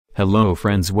Hello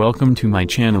friends, welcome to my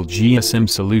channel GSM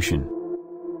Solution.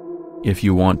 If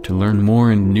you want to learn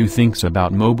more and new things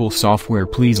about mobile software,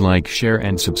 please like, share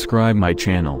and subscribe my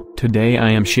channel. Today I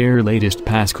am share latest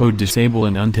Passcode-Disable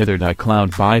Untethered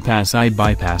iCloud bypass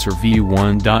iBypasser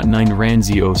v1.9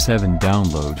 Ranzhie07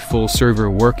 download full server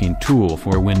working tool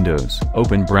for Windows.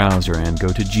 Open browser and go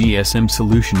to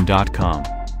gsmsolution.com.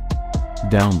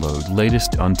 Download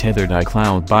latest untethered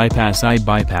iCloud bypass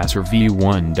iBypasser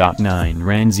v1.9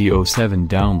 Ranzhie07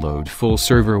 download full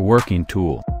server working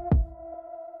tool.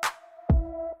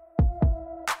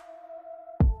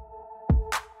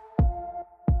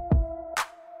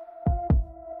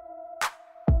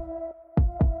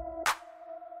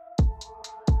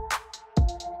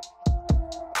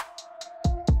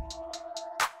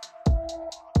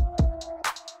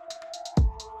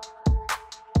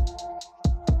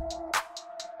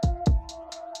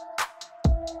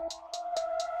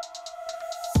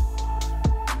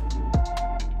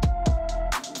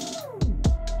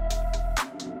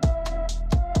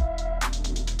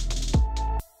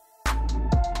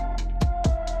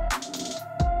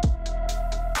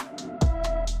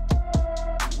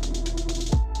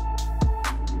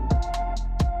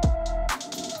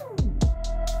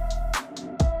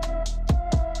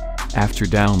 After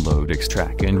download,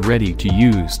 extract and ready to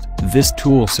use, this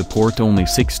tool support only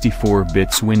 64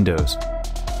 bits Windows.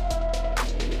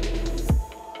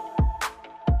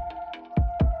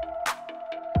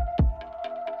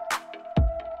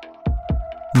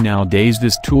 Nowadays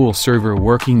this tool server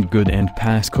working good and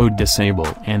passcode disable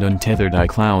and untethered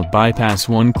iCloud bypass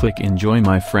one click. Enjoy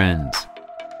my friends.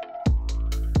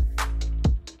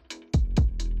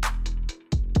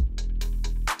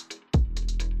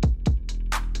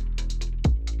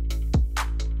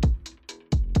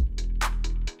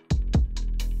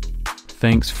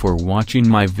 Thanks for watching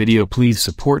my video. Please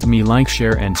support me, like,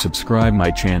 share and subscribe my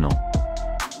channel.